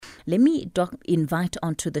Let me invite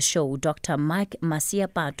onto the show Dr. Mike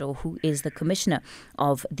Masiapato, who is the Commissioner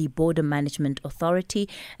of the Border Management Authority.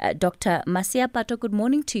 Dr. Masiapato, good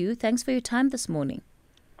morning to you. Thanks for your time this morning.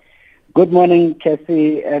 Good morning,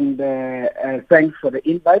 Cassie, and thanks for the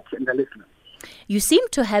invite and the listeners. You seem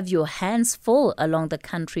to have your hands full along the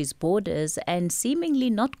country's borders and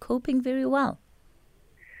seemingly not coping very well.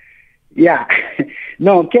 Yeah.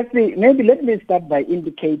 No, Cassie, maybe let me start by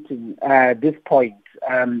indicating this point,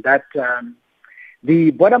 that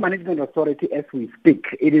the Border Management Authority, as we speak,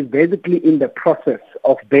 it is basically in the process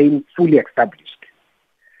of being fully established.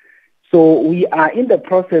 So we are in the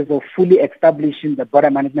process of fully establishing the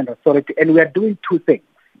Border Management Authority, and we are doing two things.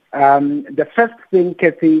 The first thing,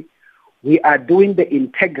 Cassie, we are doing the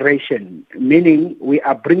integration, meaning we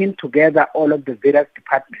are bringing together all of the various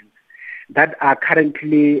departments that are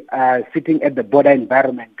currently sitting at the border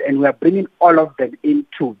environment, and we are bringing all of them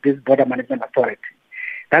into this Border Management Authority.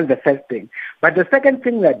 That's the first thing. But the second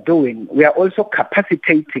thing we are doing, we are also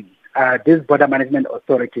capacitating this Border Management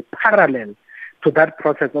Authority parallel to that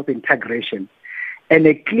process of integration. And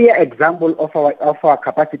a clear example of our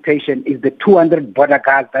capacitation is the 200 border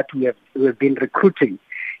guards that we have been recruiting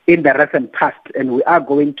in the recent past, and we are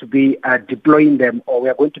going to be deploying them, or we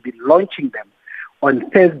are going to be launching them on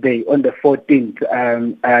Thursday, on the 14th,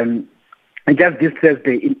 and just this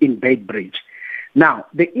Thursday in Beitbridge. Now,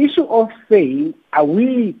 the issue of saying, are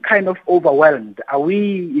we kind of overwhelmed? Are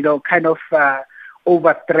we, kind of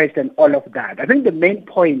overstretched and all of that? I think the main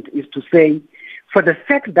point is to say, for the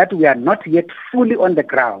fact that we are not yet fully on the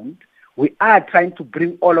ground, we are trying to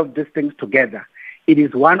bring all of these things together. It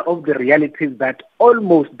is one of the realities that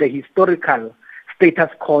almost the historical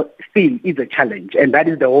status quo still is a challenge, and that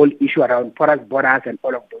is the whole issue around porous borders and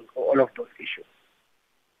all of those issues.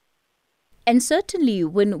 And certainly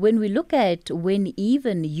when we look at when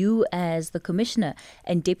even you as the Commissioner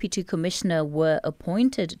and Deputy Commissioner were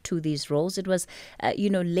appointed to these roles, it was,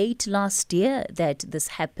 late last year that this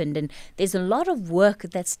happened. And there's a lot of work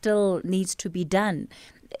that still needs to be done,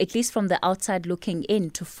 at least from the outside looking in,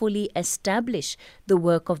 to fully establish the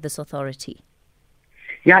work of this authority.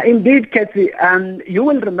 Yeah, indeed, Kathy. You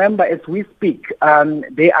will remember as we speak,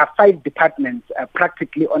 there are 5 departments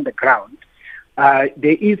practically on the ground.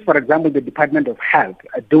 There is, for example, the Department of Health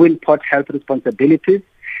doing port health responsibilities.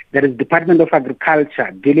 There is Department of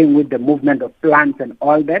Agriculture dealing with the movement of plants and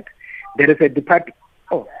all that. There is a department.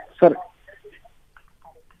 Oh, sorry.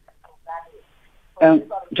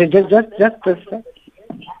 Just a sec.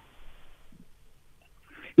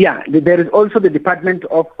 Yeah, there is also the Department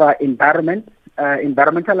of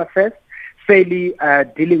Environmental Affairs, fairly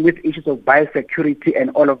dealing with issues of biosecurity and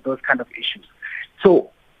all of those kind of issues. So.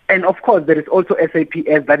 And of course, there is also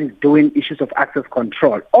SAPS that is doing issues of access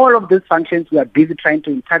control. All of these functions, we are busy trying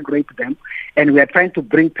to integrate them, and we are trying to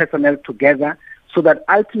bring personnel together so that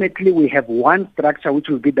ultimately we have one structure, which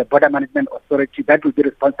will be the Border Management Authority, that will be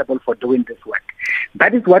responsible for doing this work.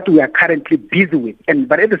 That is what we are currently busy with.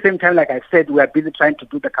 But at the same time, like I said, we are busy trying to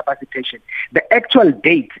do the capacitation. The actual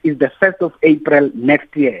date is the 1st of April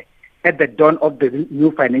next year, at the dawn of the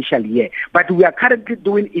new financial year. But we are currently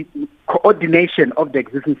doing coordination of the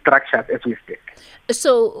existing structures as we speak.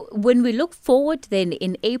 So when we look forward then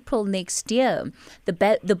in April next year,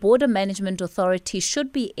 the Border Management Authority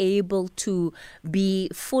should be able to be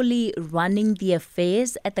fully running the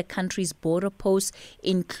affairs at the country's border posts,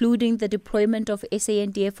 including the deployment of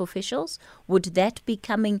SANDF officials. Would that be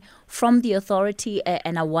coming from the authority?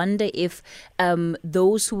 And I wonder if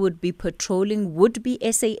those who would be patrolling would be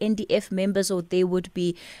SANDF members, or they would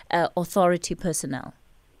be authority personnel.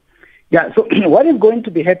 Yeah, so what is going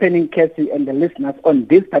to be happening, Cassie and the listeners, on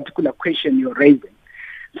this particular question you're raising?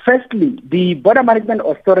 Firstly, the Border Management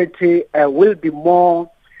Authority will be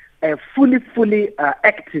more fully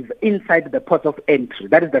active inside the port of entry.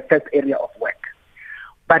 That is the first area of work.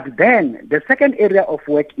 But then the second area of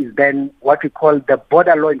work is then what we call the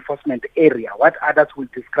border law enforcement area, what others will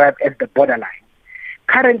describe as the borderline.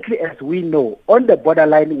 Currently, as we know, on the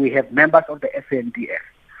borderline, we have members of the SANDF.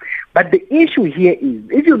 But the issue here is,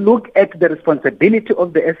 if you look at the responsibility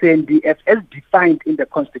of the SANDF as defined in the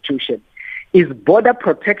Constitution, is border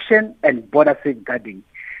protection and border safeguarding.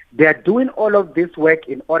 They are doing all of this work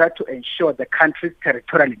in order to ensure the country's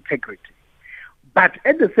territorial integrity. But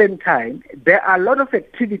at the same time, there are a lot of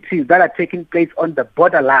activities that are taking place on the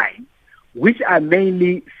borderline, which are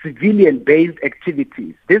mainly civilian-based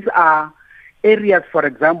activities. These are areas, for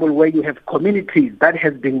example, where you have communities that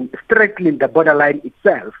have been straddling the borderline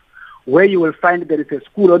itself, where you will find there is a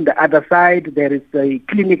school on the other side, there is a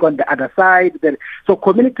clinic on the other side. So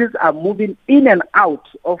communities are moving in and out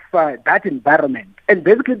of that environment. And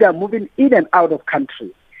basically they are moving in and out of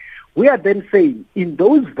country. We are then saying in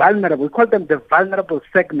those vulnerable, we call them the vulnerable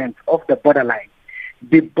segments of the borderline,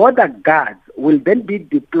 the border guards will then be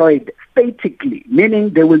deployed statically,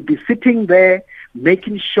 meaning they will be sitting there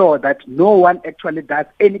making sure that no one actually does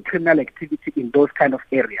any criminal activity in those kind of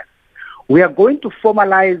areas. We are going to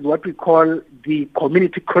formalize what we call the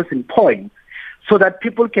community crossing points so that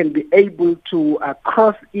people can be able to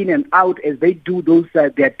cross in and out as they do those their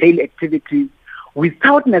daily activities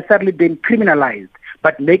without necessarily being criminalized,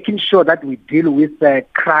 but making sure that we deal with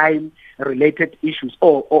crime-related issues,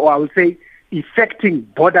 or I would say effecting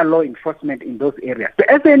border law enforcement in those areas. The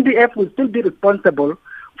SANDF will still be responsible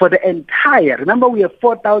for the entire, remember we have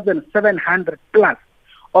 4,700 plus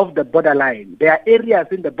of the borderline. There are areas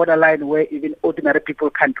in the borderline where even ordinary people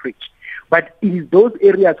can't reach. But in those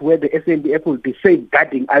areas where the SANDF will be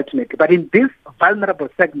safeguarding ultimately. But in this vulnerable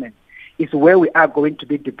segment is where we are going to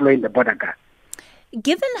be deploying the border guards.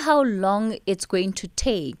 Given how long it's going to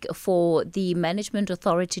take for the management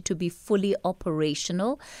authority to be fully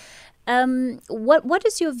operational, what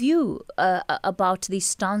is your view about the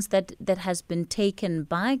stance that has been taken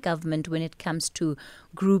by government when it comes to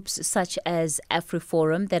groups such as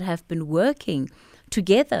AfriForum that have been working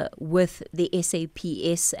together with the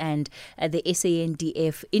SAPS and the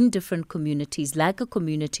SANDF in different communities, like a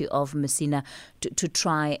community of Messina, to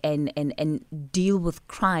try and deal with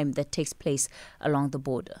crime that takes place along the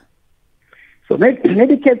border? So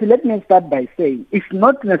maybe Kathy, let me start by saying it's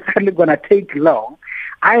not necessarily going to take long.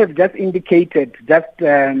 I have just indicated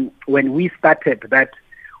when we started that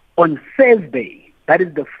on Thursday, that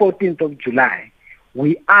is the 14th of July,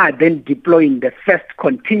 we are then deploying the first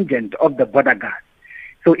contingent of the border guards.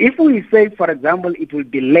 So if we say, for example, it will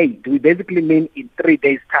be late, we basically mean in 3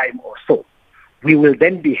 days' time or so, we will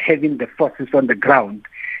then be having the forces on the ground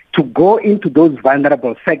to go into those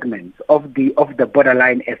vulnerable segments of the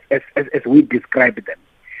borderline as we describe them.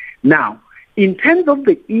 Now, in terms of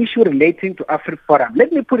the issue relating to AfriForum,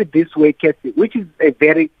 let me put it this way, Kathy, which is a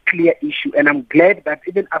very clear issue, and I'm glad that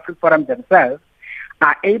even AfriForum themselves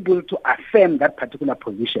are able to affirm that particular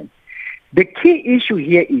position. The key issue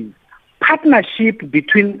here is partnership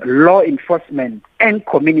between law enforcement and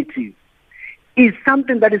communities is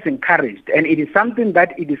something that is encouraged, and it is something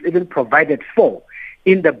that it is even provided for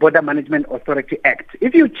in the Border Management Authority Act.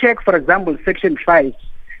 If you check, for example, Section 5,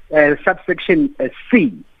 subsection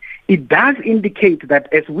C, it does indicate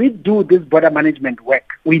that as we do this border management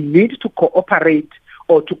work, we need to cooperate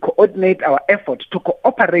or to coordinate our efforts to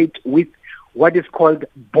cooperate with what is called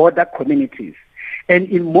border communities. And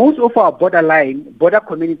in most of our border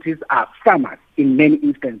communities are farmers in many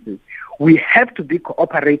instances. We have to be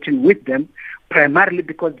cooperating with them primarily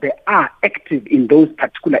because they are active in those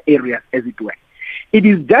particular areas, as it were. It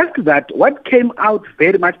is just that what came out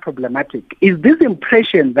very much problematic is this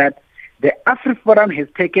impression that the AfriForum has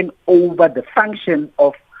taken over the function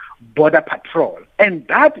of border patrol. And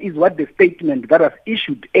that is what the statement that was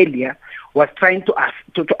issued earlier was trying to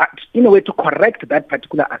in a way, to correct that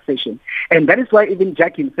particular assertion. And that is why even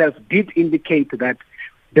Jack himself did indicate that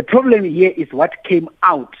the problem here is what came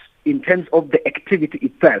out in terms of the activity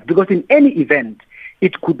itself. Because in any event,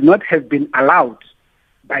 it could not have been allowed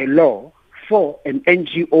by law for an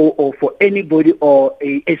NGO or for anybody or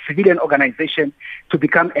a civilian organization to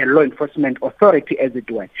become a law enforcement authority, as it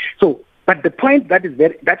were. So, but the point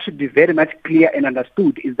that should be very much clear and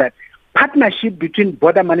understood is that partnership between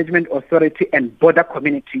Border Management Authority and border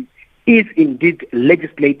communities is indeed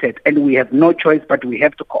legislated, and we have no choice but we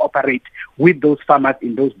have to cooperate with those farmers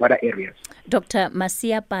in those border areas. Dr.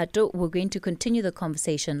 Masiapato, we're going to continue the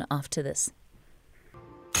conversation after this.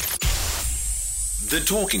 The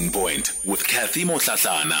Talking Point with Kathy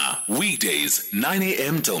Motlatlana. Weekdays, 9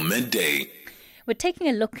 a.m. till midday. We're taking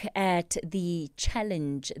a look at the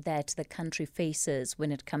challenge that the country faces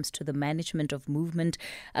when it comes to the management of movement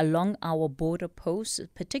along our border posts,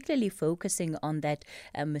 particularly focusing on that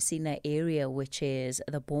Messina area, which is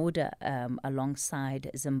the border alongside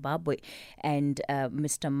Zimbabwe. And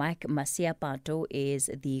Mr. Mike Masiapato is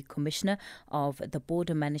the Commissioner of the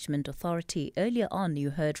Border Management Authority. Earlier on, you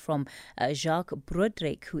heard from Jacques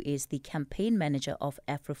Broderick, who is the campaign manager of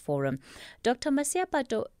AfriForum. Dr.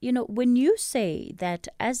 Masiapato, when you say that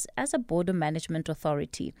as a border management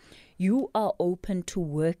authority, you are open to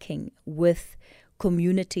working with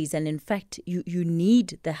communities, and in fact, you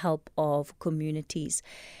need the help of communities.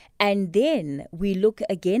 And then we look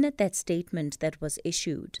again at that statement that was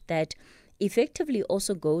issued that effectively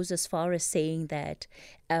also goes as far as saying that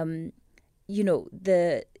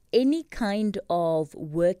any kind of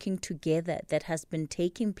working together that has been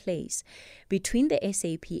taking place between the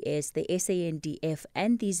SAPS, the SANDF,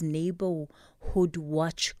 and these neighborhood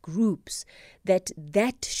watch groups, that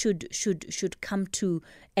should come to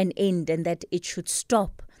an end, and that it should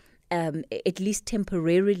stop, at least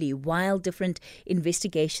temporarily, while different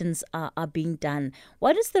investigations are being done.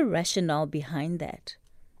 What is the rationale behind that?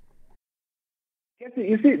 Yes,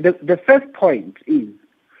 you see, the first point is,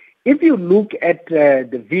 if you look at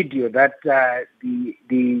the video that the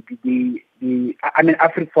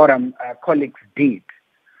AfriForum colleagues did,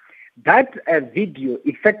 that video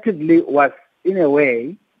effectively was, in a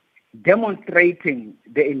way, demonstrating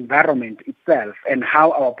the environment itself and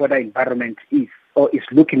how our border environment is or is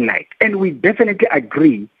looking like. And we definitely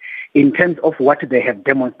agree in terms of what they have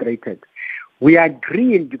demonstrated. We are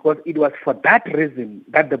agreeing because it was for that reason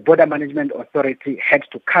that the Border Management Authority had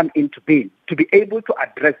to come into being, to be able to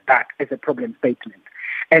address that as a problem statement.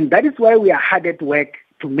 And that is why we are hard at work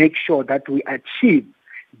to make sure that we achieve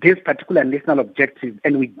this particular national objective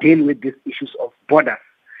and we deal with these issues of borders,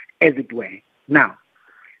 as it were. Now,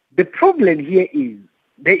 the problem here is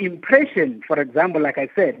the impression, for example, like I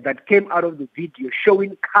said, that came out of the video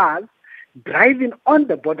showing cars driving on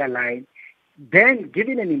the borderline, then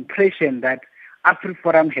giving an impression that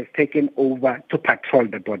AfriForum has taken over to patrol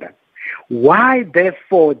the border. Why,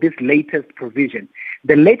 therefore, this latest provision?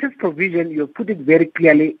 The latest provision, you put it very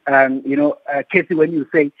clearly, Casey, when you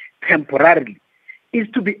say temporarily, is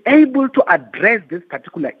to be able to address this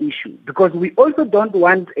particular issue, because we also don't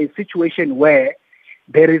want a situation where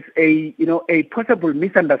there is a possible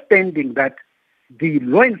misunderstanding that the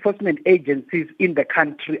law enforcement agencies in the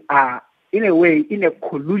country are, in a way, in a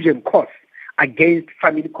collusion cause against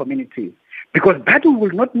family communities, because that we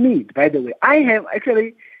will not need, by the way. I am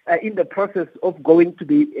actually in the process of going to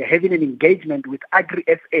be having an engagement with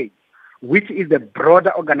Agri-SA, which is a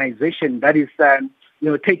broader organization that is,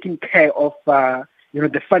 taking care of,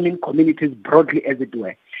 the farming communities broadly, as it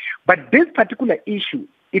were. But this particular issue,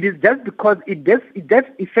 it is just because it does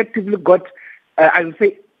effectively got, I would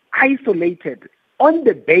say, isolated on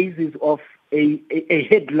the basis of a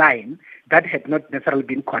headline that had not necessarily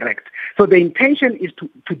been correct. So the intention is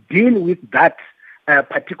to deal with that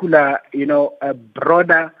particular,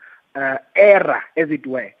 broader error, as it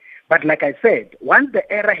were. But like I said, once the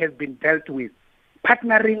error has been dealt with,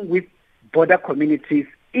 partnering with border communities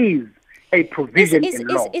is a provision in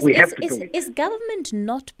law. We have to do it. Is government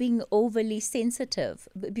not being overly sensitive?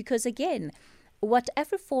 Because again, what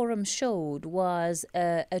AfriForum showed was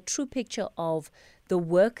a true picture of the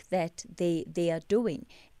work that they are doing.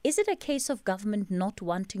 Is it a case of government not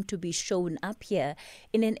wanting to be shown up here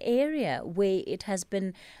in an area where it has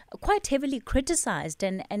been quite heavily criticized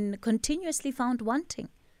and continuously found wanting?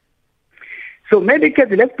 So maybe,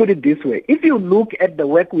 Kathy, let's put it this way. If you look at the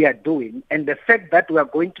work we are doing and the fact that we are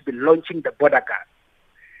going to be launching the border guard,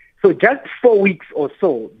 so just 4 weeks or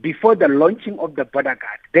so before the launching of the border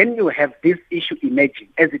guard, then you have this issue emerging,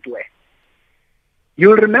 as it were.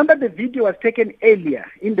 You'll remember the video was taken earlier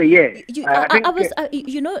in the year.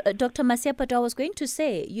 Dr. Masiapato, I was going to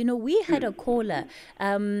say, we had a caller,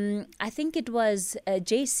 I think it was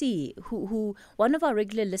JC, who one of our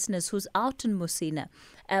regular listeners who's out in Musina,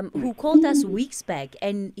 who called us weeks back,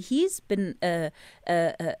 and he's been a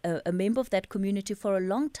member of that community for a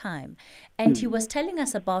long time, and he was telling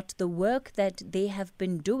us about the work that they have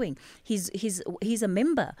been doing. He's a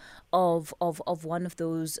member of one of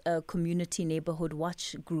those community neighborhood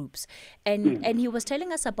watch groups, and he was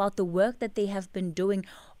telling us about the work that they have been doing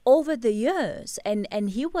over the years, and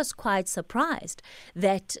he was quite surprised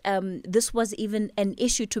that this was even an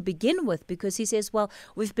issue to begin with, because he says, well,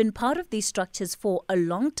 we've been part of these structures for a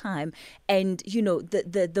long time, and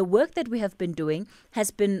the work that we have been doing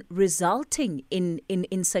has been resulting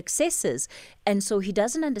in successes, and so he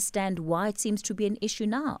doesn't understand why it seems to be an issue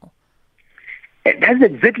now. That's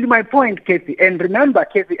exactly my point, Casey. And remember,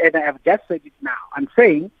 Casey, and I have just said it now, I'm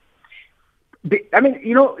saying,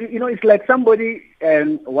 it's like somebody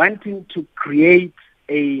wanting to create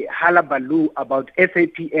a hullabaloo about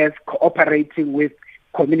SAPS cooperating with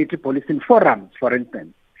community policing forums, for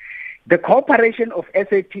instance. The cooperation of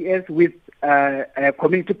SAPS with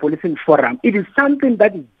community policing forum, it is something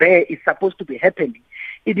that is there, is supposed to be happening.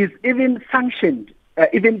 It is even sanctioned,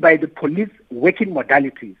 even by the police working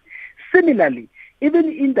modalities. Similarly,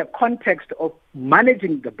 even in the context of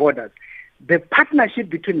managing the borders, the partnership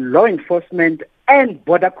between law enforcement and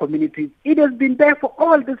border communities, it has been there for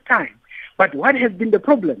all this time. But what has been the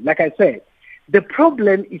problem? Like I said, the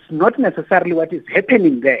problem is not necessarily what is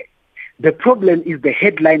happening there. The problem is the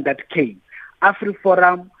headline that came.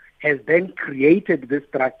 AfriForum has then created this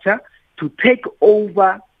structure to take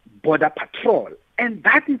over border patrol. And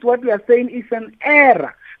that is what we are saying is an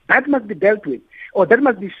error. That must be dealt with, or that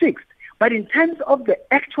must be fixed. But in terms of the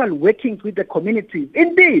actual workings with the communities,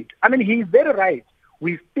 indeed, I mean, he is very right.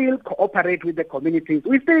 We still cooperate with the communities.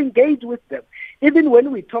 We still engage with them. Even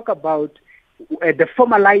when we talk about the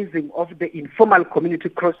formalizing of the informal community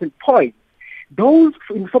crossing points, those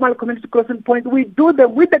informal community crossing points, we do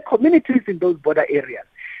them with the communities in those border areas.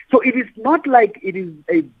 So it is not like it is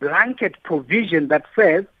a blanket provision that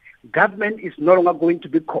says government is no longer going to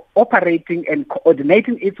be cooperating and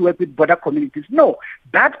coordinating its work with border communities. No,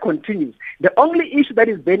 that continues. The only issue that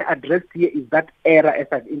is being addressed here is that error, as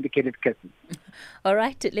I've indicated, Kathy. All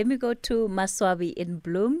right, let me go to Maswabi in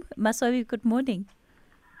Bloom. Maswabi, good morning.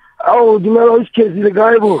 Oh, dumela iskezi le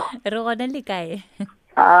kae bo? Re gona le kae?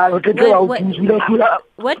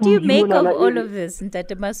 What do you make of all of this,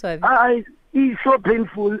 Ntate Maswabi? It's so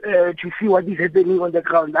painful to see what is happening on the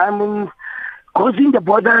ground. I'm crossing the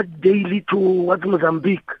border daily to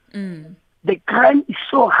Mozambique. The crime is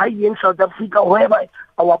so high in South Africa, whereby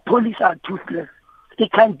our police are toothless. They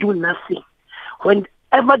can't do nothing.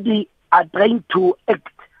 Whenever they are trying to act,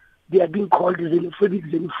 they are being called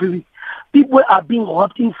xenophobic. People are being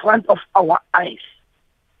robbed in front of our eyes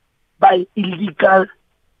by illegal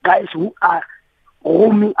guys who are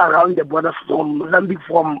roaming around the border from Mozambique,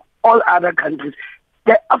 from all other countries.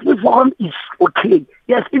 The AfriForum is okay.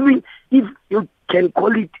 Yes, even if you can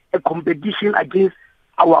call it a competition against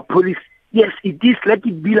our police, yes, it is. Let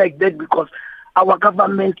it be like that because our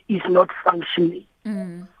government is not functioning.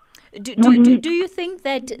 Do you think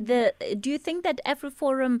that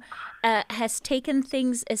AfriForum has taken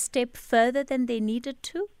things a step further than they needed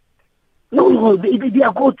to? No, they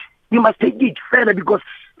are good. We must take it further because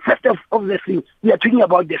first of all, we are talking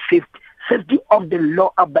about the safety of the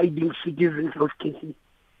law-abiding citizens of KC.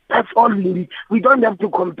 That's all we need. We don't have to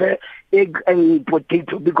compare egg and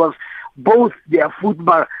potato because both they are food,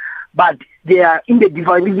 but they are in the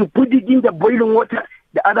divine. If you put it in the boiling water,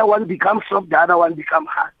 the other one becomes soft, the other one becomes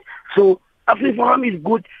hard. So AfriForum is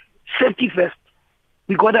good. Safety first.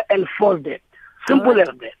 We got to enforce that. Simple as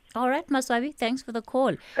that. All right, Maswabi, thanks for the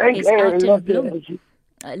call. Let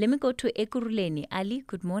me go to Ekurhuleni. Ali,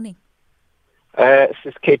 good morning.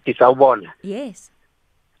 Sis Katie Sawubona. Yes.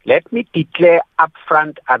 Let me declare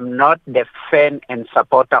upfront, I'm not the fan and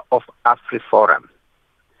supporter of AfriForum.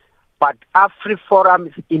 But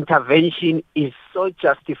AfriForum's intervention is so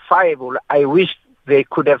justifiable, I wish they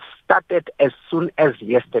could have started as soon as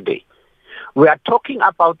yesterday. We are talking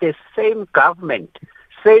about the same government,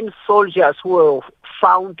 same soldiers who were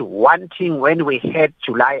found wanting when we had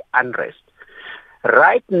July unrest.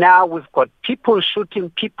 Right now, we've got people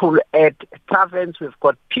shooting people at taverns. We've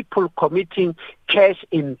got people committing cash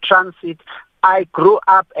in transit. I grew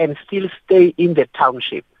up and still stay in the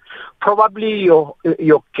township. Probably your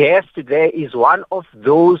guest there is one of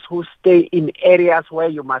those who stay in areas where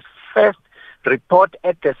you must first report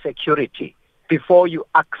at the security before you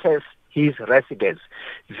access his residence.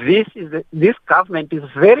 This government is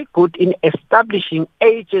very good in establishing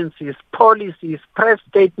agencies, policies, press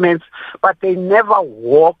statements, but they never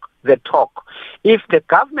walk the talk. If the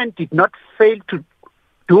government did not fail to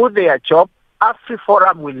do their job,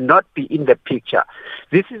 AfriForum will not be in the picture.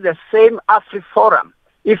 This is the same AfriForum.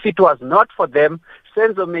 If it was not for them,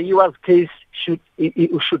 Senzo Meyiwa's case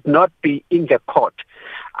should not be in the court.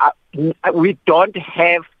 We don't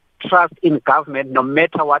have trust in government, no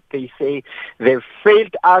matter what they say. They've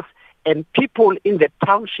failed us, and people in the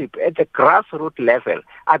township at the grassroots level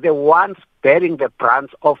are the ones bearing the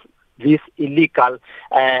brunt of these illegal,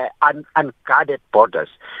 unguarded borders.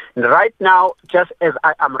 And right now, just as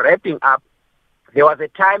I am wrapping up, there was a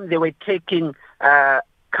time they were taking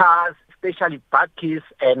cars, especially bakkies,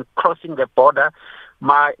 and crossing the border.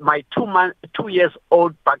 My 2 years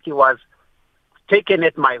old bakkie was taken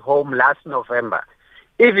at my home last November.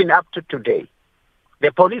 Even up to today,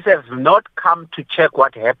 the police have not come to check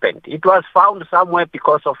what happened. It was found somewhere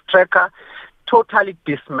because of tracker, totally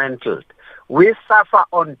dismantled. We suffer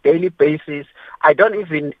on daily basis. I don't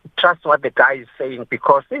even trust what the guy is saying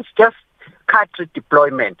because it's just cartridge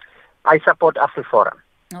deployment. I support AfriForum.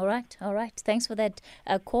 All right. Thanks for that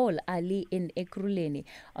call, Ali in Ekurhuleni.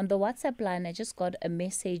 On the WhatsApp line, I just got a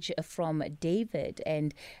message from David,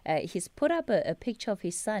 and he's put up a picture of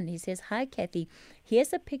his son. He says, "Hi, Kathy.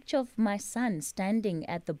 Here's a picture of my son standing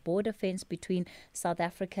at the border fence between South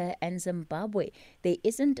Africa and Zimbabwe. There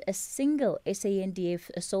isn't a single SANDF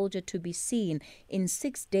soldier to be seen in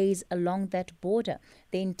 6 days along that border.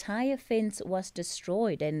 The entire fence was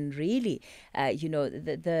destroyed, and really,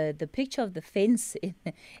 the picture of the fence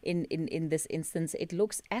in this instance, it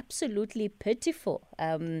looks absolutely pitiful.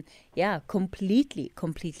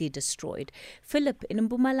 Completely destroyed. Philip in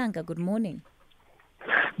Mpumalanga, good morning.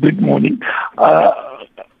 Good morning. I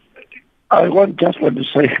just want to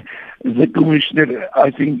say, the commissioner, I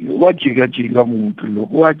think,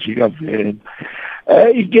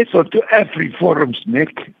 it gets onto AfriForum's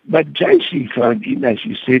neck, but JC phoned in, as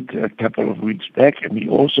you said, a couple of weeks back, and he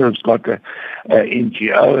also has got an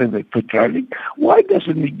NGO and they're patrolling. Why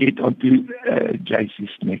doesn't he get onto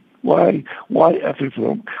JC's neck? Why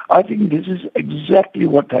AfriForum? I think this is exactly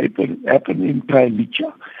what happened in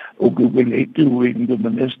Khayelitsha or Guguletu when the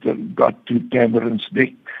minister got to Cameron's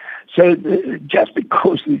neck. So just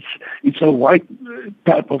because it's a white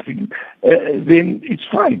type of thing, then it's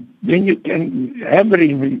fine. Then you can hammer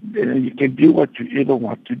him, you can do what you ever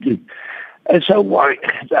want to do. And so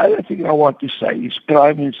the other thing I want to say is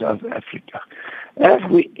crime in South Africa.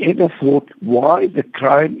 Have we ever thought why the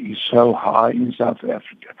crime is so high in South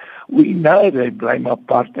Africa? We know they blame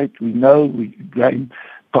apartheid, we know we blame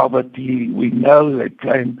poverty, we know they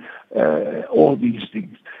blame all these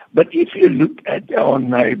things. But if you look at our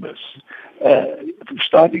neighbors,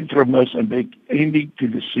 starting from Mozambique, ending to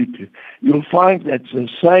Lesotho, you'll find that the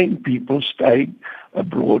same people staying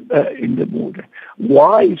abroad in the border.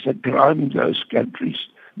 Why is the crime in those countries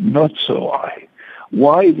not so high?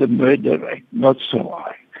 Why is the murder rate not so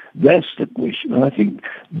high? That's the question. And I think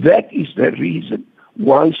that is the reason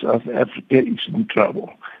why South Africa is in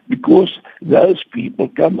trouble. Because those people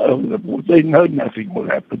come over the border, they know nothing will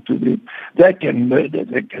happen to them. They can murder,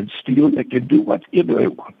 they can steal, they can do whatever they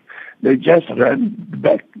want. They just run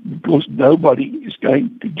back because nobody is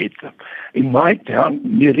going to get them. In my town,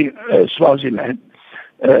 near Swaziland,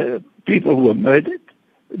 people were murdered.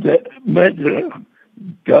 The murderer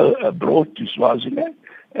go abroad to Swaziland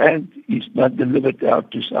and is not delivered out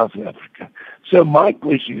to South Africa. So my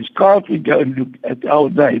question is, can't we go and look at our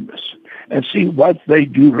neighbors and see what they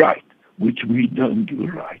do right, which we don't do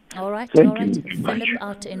right? All right. Thank you very much. Philip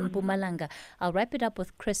out in Mpumalanga. I'll wrap it up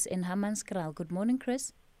with Chris in Hammanskraal. Good morning,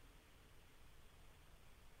 Chris.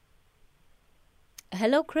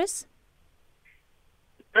 Hello, Chris.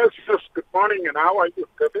 Yes, good morning, and how are you,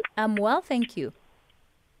 Kevin? I'm well, thank you.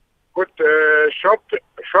 Good. Short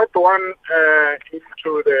one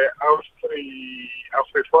into the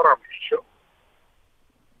AfriForum issue.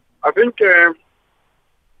 I think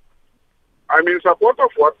I'm in support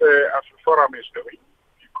of what the AfriForum is doing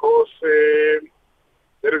because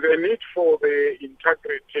there is a need for the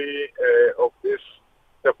integrity of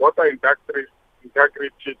the border integrity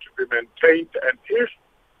to be maintained, and if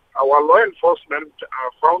our law enforcement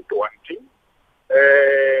are found wanting,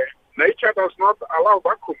 nature does not allow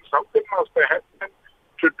vacuum. Something must happen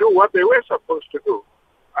to do what they were supposed to do.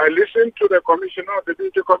 I listened to the commissioner, the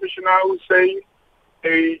duty commissioner, who saying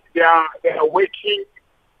they are working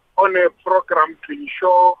on a program to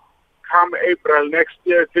ensure come April next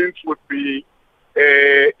year things would be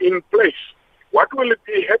in place. What will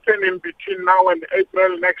be happening between now and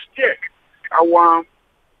April next year? Our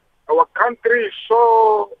country is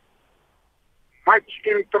so much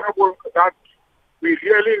in trouble that we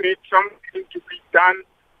really need something to be done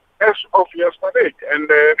as of yesterday.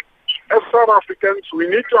 And as South Africans, we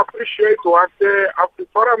need to appreciate what the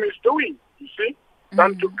AfriForum is doing, you see,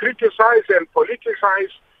 than to criticize and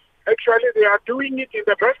politicize. Actually, they are doing it in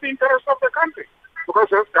the best interest of the country.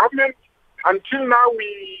 Because as government, until now,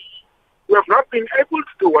 we have not been able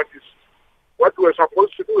to do what we're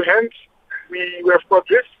supposed to do. Hence, we have got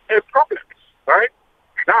this problem, right?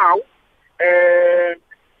 Now,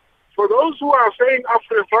 for those who are saying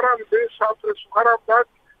AfriForum this, AfriForum that,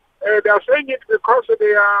 they are saying it because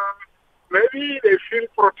maybe they feel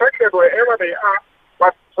protected wherever they are,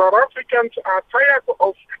 but South Africans are tired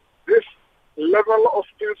of this level of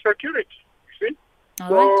insecurity, see?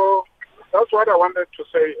 So that's what I wanted to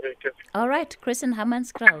say, Kathy. All right, Chris and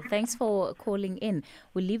Hammanskraal, thanks for calling in.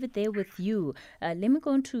 We'll leave it there with you. Let me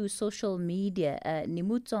go into social media.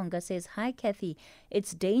 Nimutsonga says, hi, Kathy.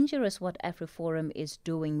 It's dangerous what AfriForum is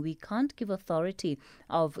doing. We can't give authority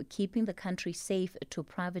of keeping the country safe to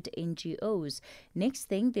private NGOs. Next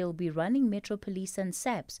thing, they'll be running Metro Police and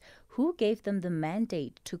SAPS. Who gave them the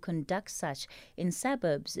mandate to conduct such? In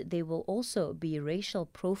suburbs, there will also be racial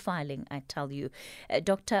profiling, I tell you.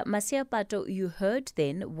 Dr. Masiapato, you heard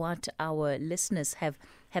then what our listeners have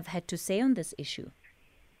had to say on this issue.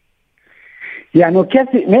 Yeah, no,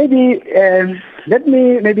 Kathy, maybe let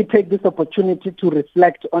me maybe take this opportunity to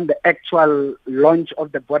reflect on the actual launch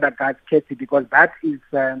of the border guards, Kathy, because that is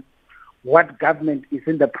what government is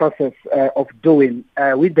in the process of doing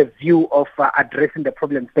with the view of addressing the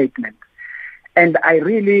problem statement. And I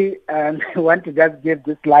really want to just give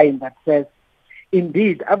this line that says,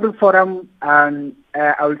 indeed, AfriForum,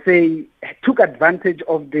 I would say, took advantage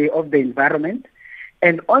of the environment.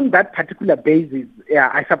 And on that particular basis, yeah,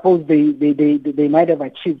 I suppose they might have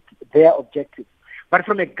achieved their objectives. But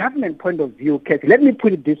from a government point of view, Kathy, let me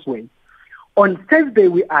put it this way. On Thursday,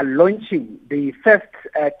 we are launching the first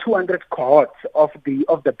 200 cohorts of the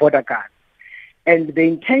border guards. And the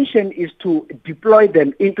intention is to deploy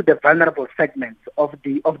them into the vulnerable segments of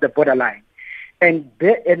the borderline. And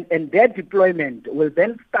their deployment will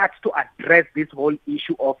then start to address this whole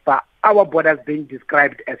issue of our borders being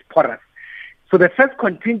described as porous. So the first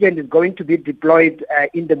contingent is going to be deployed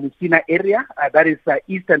in the Musina area, that is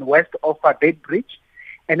east and west of Beit Bridge.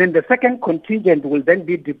 And then the second contingent will then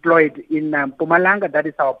be deployed in Mpumalanga, that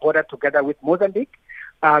is our border together with Mozambique.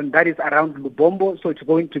 That is around Lubombo, so it's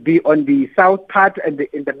going to be on the south part and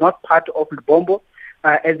in the north part of Lubombo,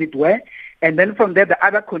 as it were. And then from there, the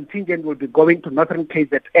other contingent will be going to northern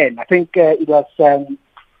KZN. I think it was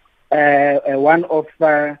one of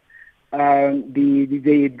the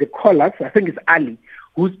callers, I think it's Ali,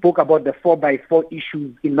 who spoke about the 4x4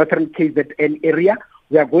 issues in northern KZN area.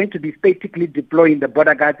 We are going to be statically deploying the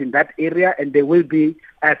border guards in that area, and they will be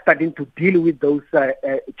starting to deal with those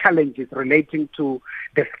challenges relating to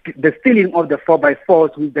the stealing of the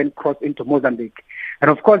 4x4s, which then cross into Mozambique.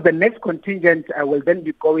 And of course, the next contingent will then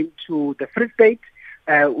be going to the Free State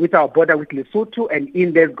with our border with Lesotho, and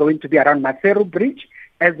in there's going to be around Maseru Bridge,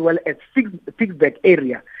 as well as Ficksburg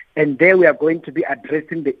area. And there we are going to be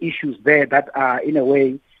addressing the issues there that are, in a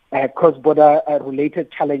way, cross-border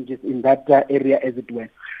related challenges in that area, as it were.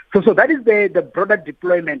 So that is the broader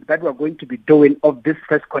deployment that we're going to be doing of this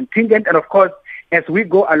first contingent. And of course, as we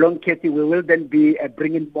go along, Kathy, we will then be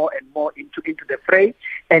bringing more and more into the fray.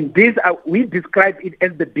 And we describe it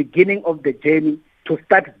as the beginning of the journey to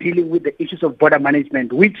start dealing with the issues of border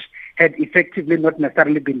management, which had effectively not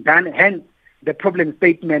necessarily been done. Hence, the problem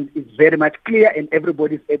statement is very much clear, and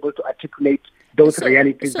everybody is able to articulate those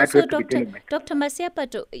realities that we have to be dealing with. Dr.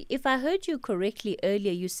 Masiapato, if I heard you correctly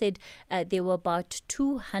earlier, you said there were about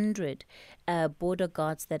 200 border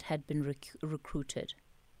guards that had been recruited.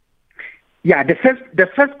 Yeah, the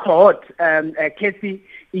first cohort, Casey,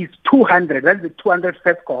 is 200. That's the 200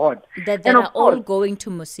 first cohort. That are all going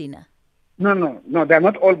to Musina. No, they're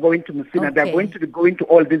not all going to Musina. Okay. They're going to be going to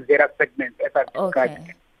all these various segments, as I've described.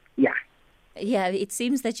 Okay. Yeah. Yeah, it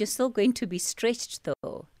seems that you're still going to be stretched,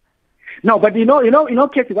 though. No, but you know,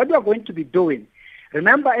 Casey, what we are going to be doing,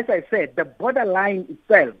 remember, as I said, the borderline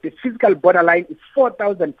itself, the physical borderline is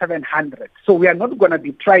 4,700. So we are not going to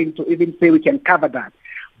be trying to even say we can cover that.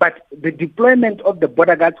 But the deployment of the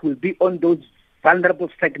border guards will be on those vulnerable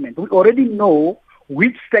segments. We already know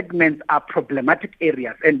which segments are problematic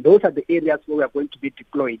areas, and those are the areas where we are going to be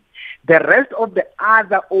deploying. The rest of the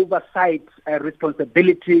other oversight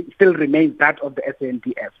responsibility still remains that of the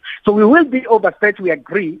SANDF. So we will be overstretched, we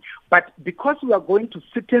agree, but because we are going to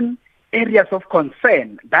certain areas of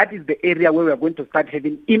concern, that is the area where we are going to start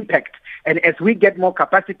having impact. And as we get more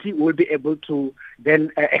capacity, we'll be able to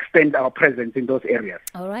then extend our presence in those areas.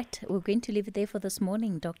 All right. We're going to leave it there for this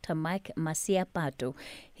morning. Dr. Mike Masiapato,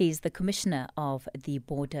 he's the Commissioner of the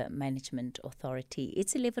Border Management Authority.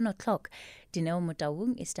 It's 11 o'clock. Dineo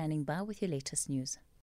Mutawung is standing by with your latest news.